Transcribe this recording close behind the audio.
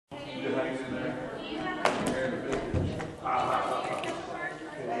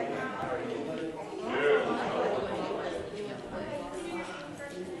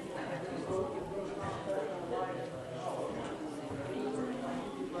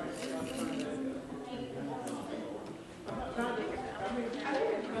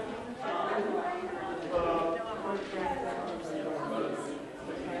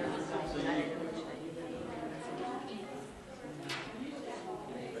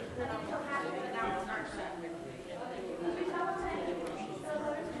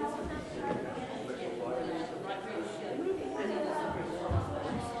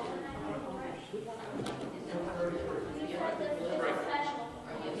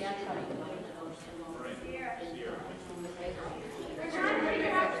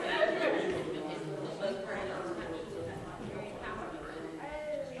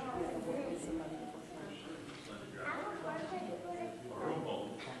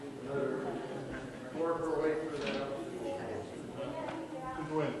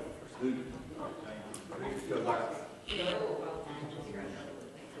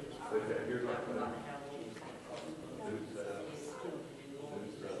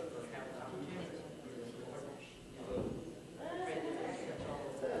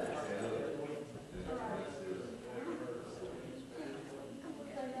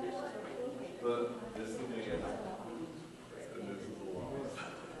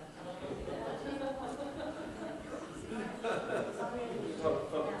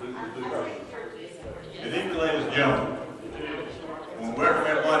Good evening, ladies and gentlemen. I want to welcome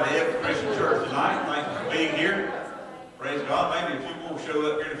everybody to Everett Christian Church tonight. Thank you for being here. Praise God. Maybe if you won't show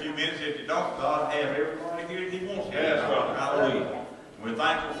up here in a few minutes, if you don't, God have everybody here that He wants to. Yes, right. Hallelujah. We're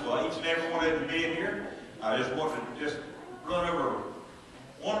thankful for each and every one of you being here. I just want to run over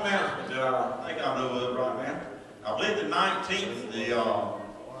one announcement that I think I know of right now. I believe the 19th, tell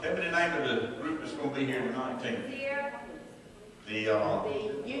me the name of the group that's going to be here the 19th. The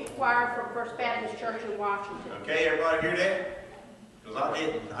youth choir from First Baptist Church in Washington. Okay, everybody hear that? Because I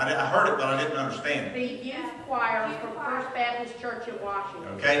didn't. I heard it, but I didn't understand it. The youth choir from First Baptist Church in Washington.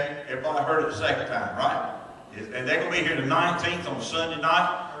 Okay, everybody heard it the second time, right? And they're going to be here the 19th on Sunday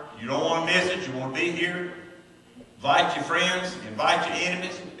night. You don't want to miss it. You want to be here. Invite your friends. Invite your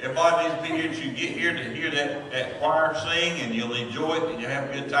enemies. Everybody needs to be here. You get here to hear that choir sing, and you'll enjoy it, and you'll have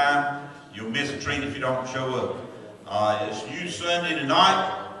a good time. You'll miss a treat if you don't show up. It's Youth Sunday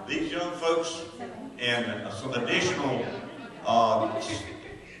tonight. These young folks and some additional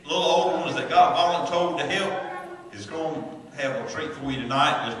little older ones that got volunteered to help is going to have a treat for you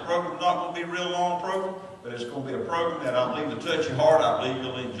tonight. This program's not going to be a real long program, but it's going to be a program that I believe will touch your heart. I believe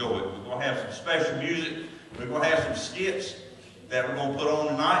you'll enjoy it. We're going to have some special music. We're going to have some skits that we're going to put on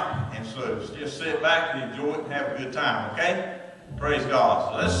tonight. And so just sit back and enjoy it and have a good time, okay? Praise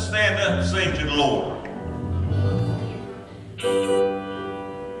God. So let's stand up and sing to the Lord.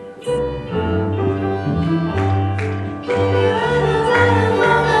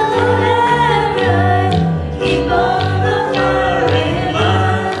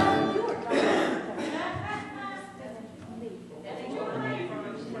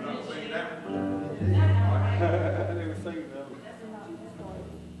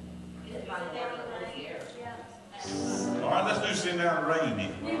 All right, let's do Send Down the Rain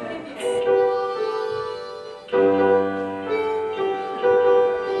then. We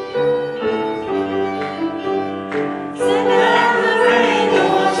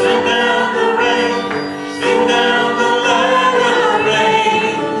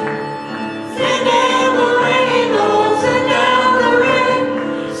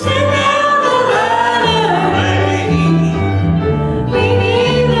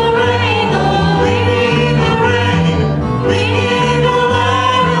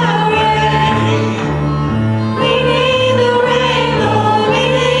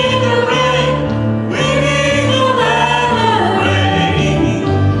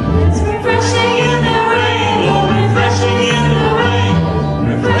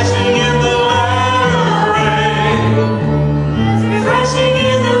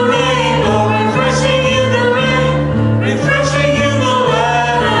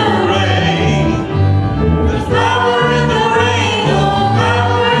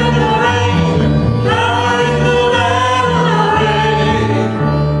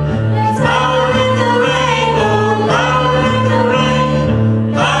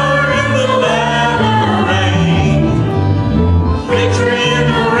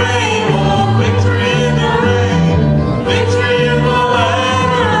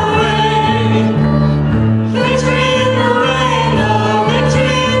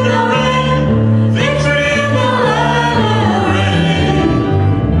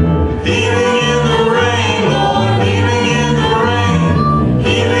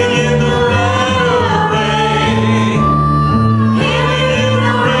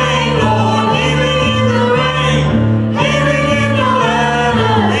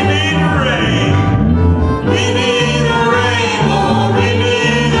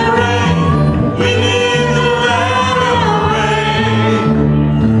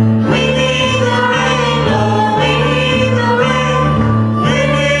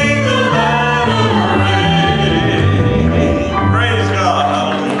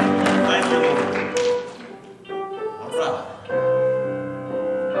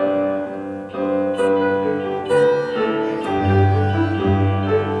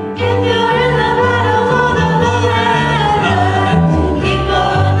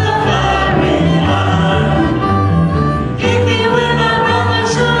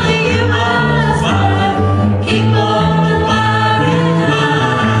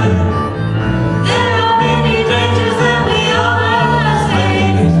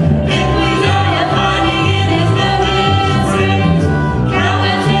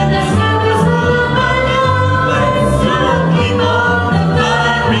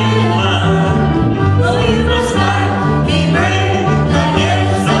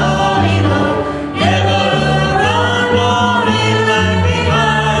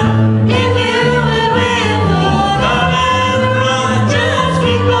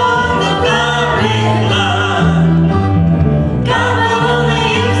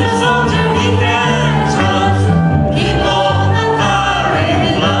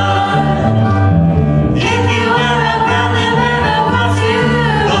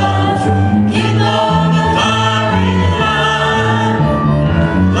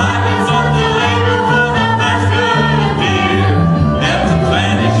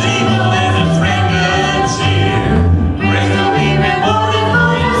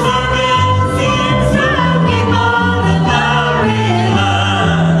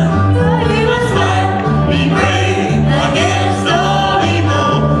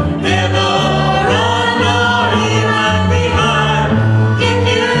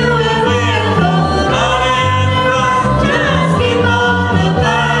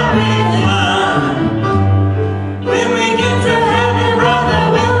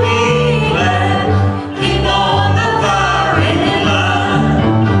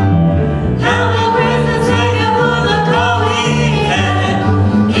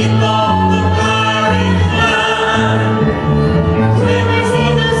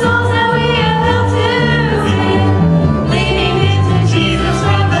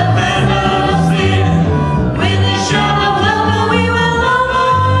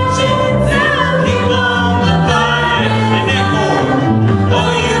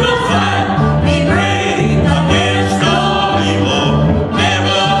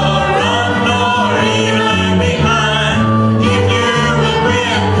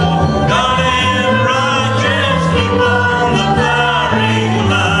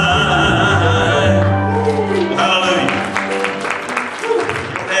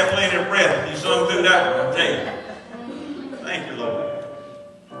day. Thank you, Lord.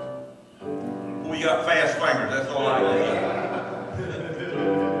 We got fast fingers, that's all I got.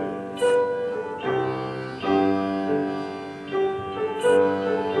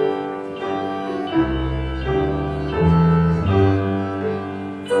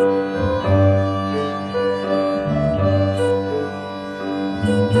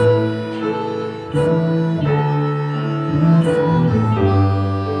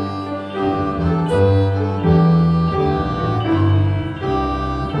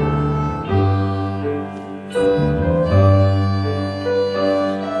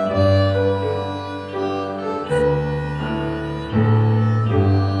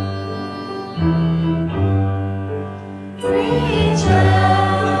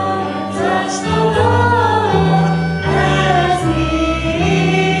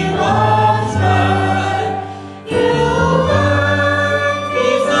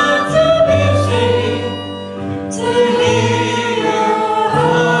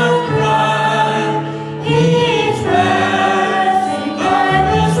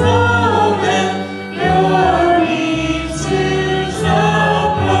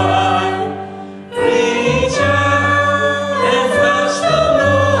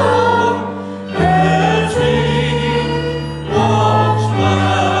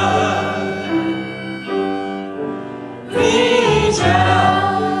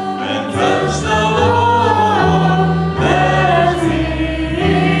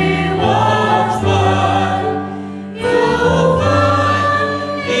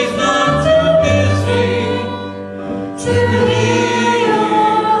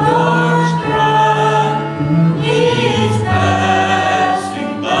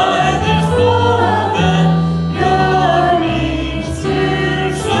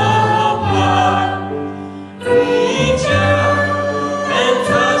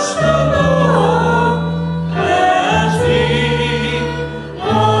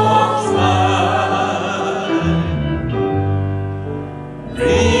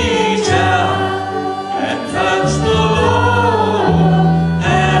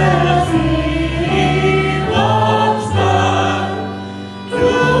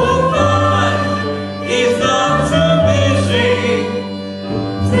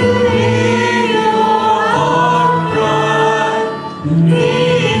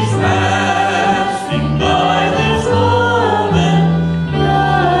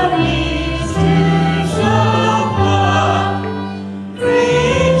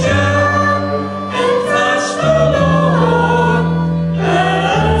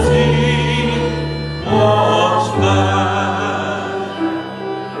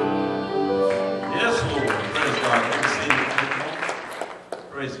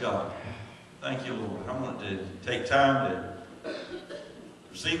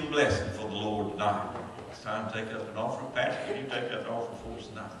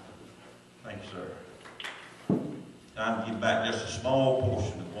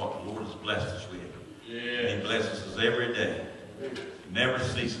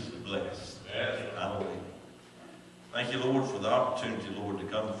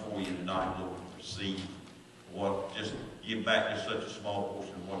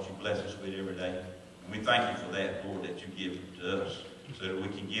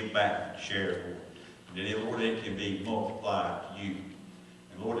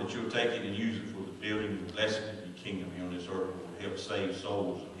 Save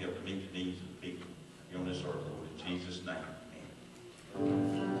souls and help to meet the needs of the people on this earth, Lord. In Jesus' name,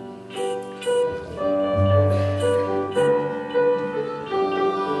 amen.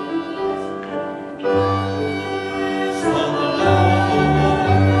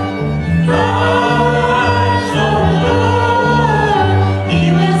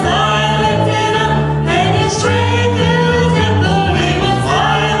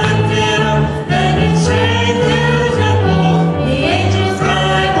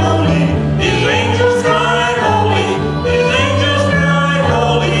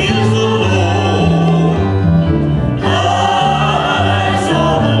 Holy,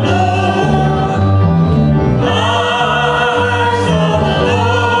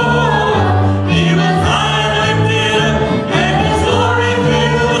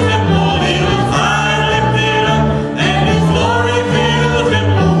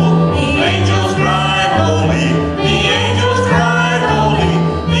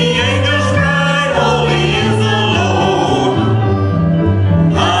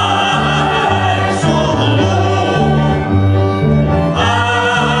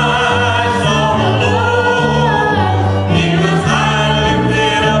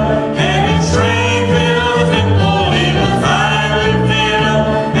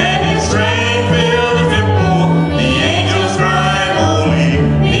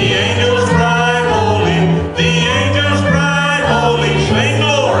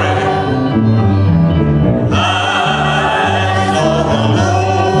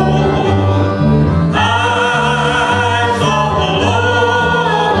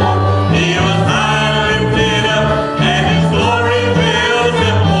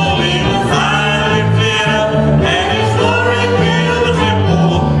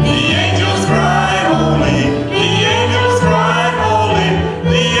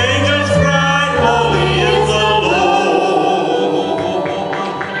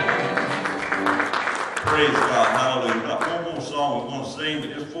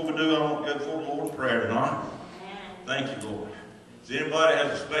 before we do, I want to go before the Lord in prayer tonight. Thank you, Lord. Does anybody have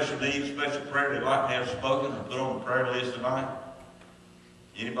a special need, a special prayer they'd like to have spoken or put on the prayer list tonight?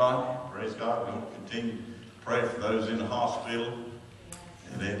 Anybody? Praise God. We're going to continue to pray for those in the hospital.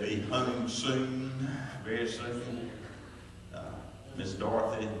 And they'll be home soon, very soon. Miss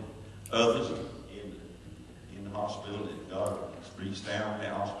Dorothy and others in the hospital. That God reached down in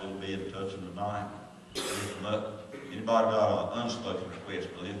that hospital bed and touched them tonight. Lift them up. Anybody got an unspoken request,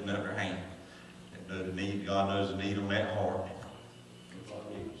 but lifting up their hand. They know the need. God knows the need on that heart.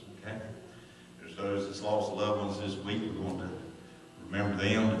 Okay? There's those that's lost loved ones this week. We're going to remember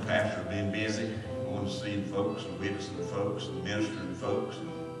them. The pastor's been busy going to see the folks and witnessing the folks and ministering to folks,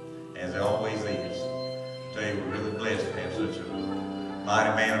 as it always is. I tell you, we're really blessed to have such a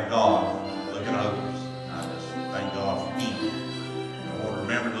mighty man of God looking over us. I just thank God for him. I want to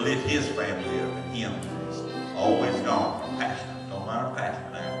remember to lift his family up, and him is always gone. Pastor, don't mind our pastor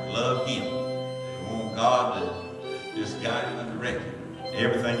now. We love him. We want God to just guide him and direct him in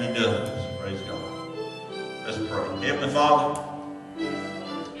everything he does. Praise God. Let's pray. Heavenly Father,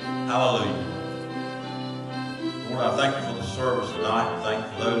 hallelujah. Lord, I thank you for the service tonight. I thank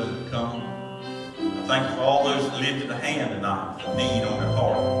you for those that have come. I thank you for all those that lifted a hand tonight for need on their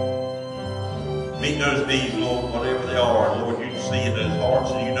heart. Meet those needs, Lord, whatever they are. Lord, you see those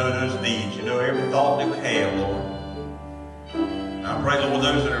hearts and you know those needs. You know every thought that we have, Lord. And I pray, Lord,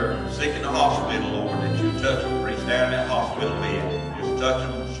 those that are sick in the hospital, Lord, that you touch them, reach down in that hospital bed. Just touch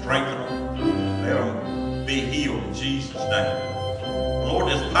them, strengthen them. Let them be healed in Jesus' name. Lord,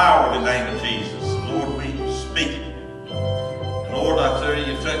 there's power in the name of Jesus. Lord, we speak it. Lord, I tell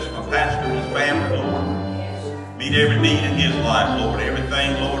you, touch my pastor and his family, Lord. Meet every need in his life, Lord.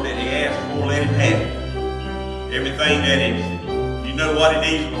 Everything, Lord, that he asks for, let him have it. Everything that is, you know what he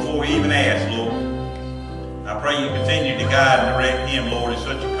needs before he even asks, Lord. I pray you continue to guide and direct him, Lord. It's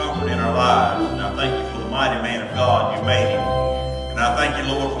such a comfort in our lives. And I thank you for the mighty man of God you made him. And I thank you,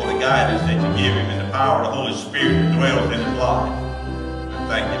 Lord, for the guidance that you give him and the power of the Holy Spirit that dwells in his life. I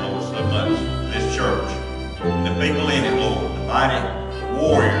thank you, Lord, so much for this church. The people in it, Lord, the mighty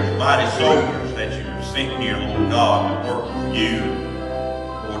warriors, mighty soldiers that you have sent here, Lord God, to work for you,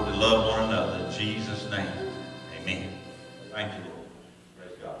 Lord, to love one another. In Jesus' name, amen. Thank you, Lord.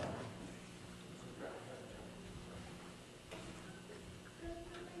 Praise God.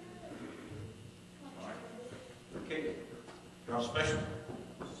 All right. Okay. Y'all special?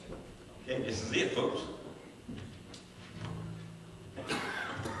 Okay, this is it, folks.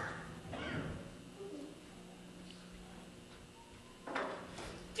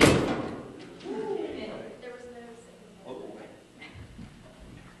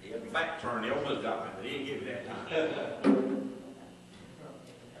 Back turn, he almost got me, but he didn't give me that time.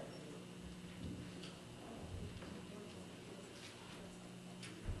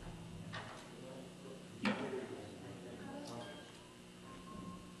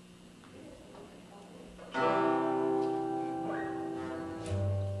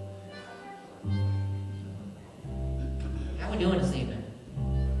 How we doing this evening?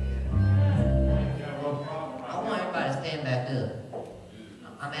 I want everybody to stand back up.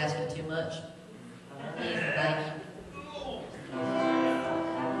 I'm asking too much. Yes, thank you.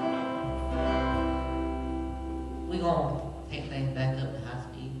 We're going to take things back up to high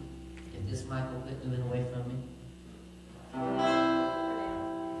speed. If this mic will quit moving away from me.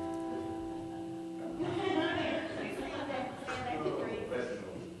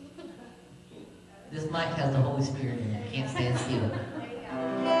 This mic has the Holy Spirit in it. I can't stand still.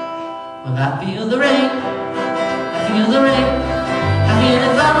 Well, I feel the rain. I feel the rain. I feel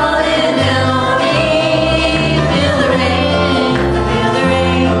it falling down on me. Feel the rain, I feel the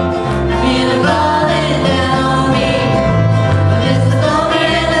rain. I feel it falling down on me. Well, it's the former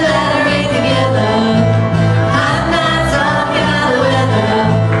and the latter rain together. Hot nights talking about the weather.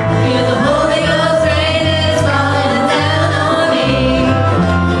 I feel the Holy Ghost rain is falling down on me.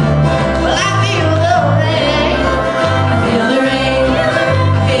 Well, I feel the rain. I feel the rain.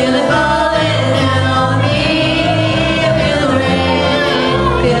 I feel it falling down on me. I feel the rain.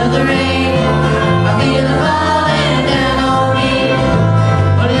 Feel the rain.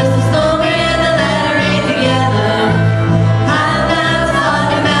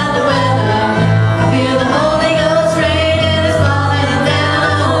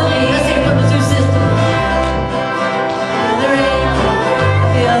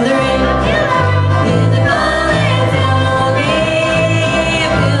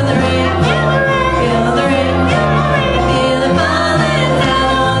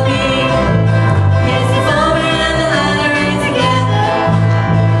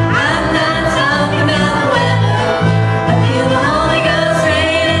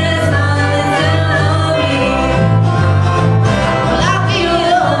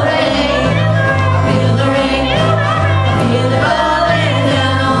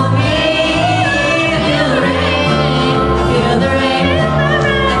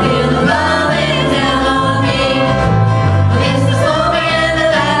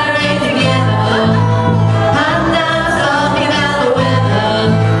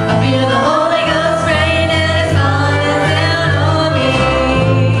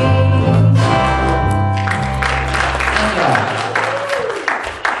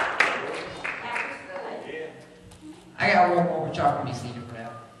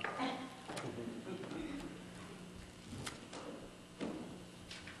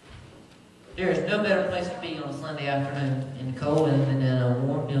 There is no better place to be on a Sunday afternoon in the cold than in a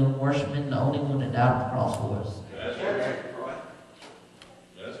warm meal worshiping the only one that died on the cross for us. That's right.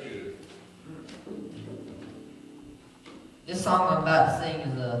 That's good. This song I'm about to sing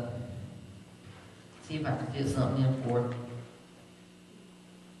is see if I can fit something in for it.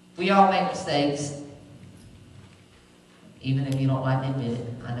 We all make mistakes. Even if you don't like to admit it.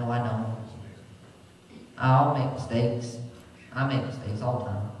 I know I don't. I all make mistakes. I make mistakes all the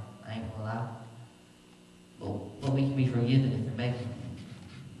time. I ain't gonna lie. But we can be forgiven if we make them.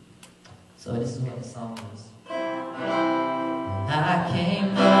 So this is what the song is. I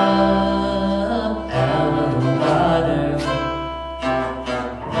came up out of the water.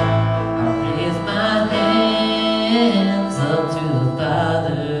 I raised my hands up to the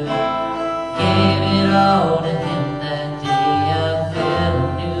Father. Gave it all to Him that day. I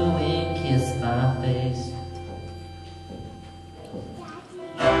felt anew and kissed my face.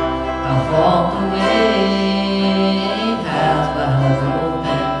 I walked away, house by house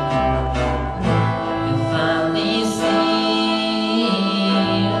open, and finally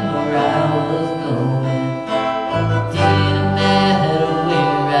seen where I was going. Didn't matter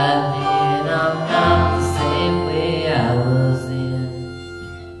where I'd been, I'm not the same way I was then.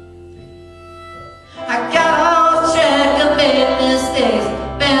 I got off track and made mistakes,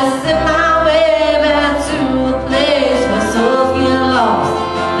 messing my way back to a place where souls get lost,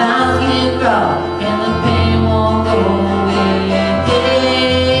 lives get robbed, and the pain won't go away.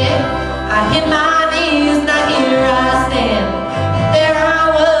 I hit my knees, now here I stand. There I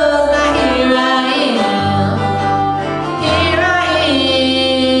was, now here I am. Here I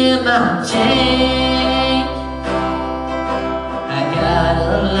am, I'm changed.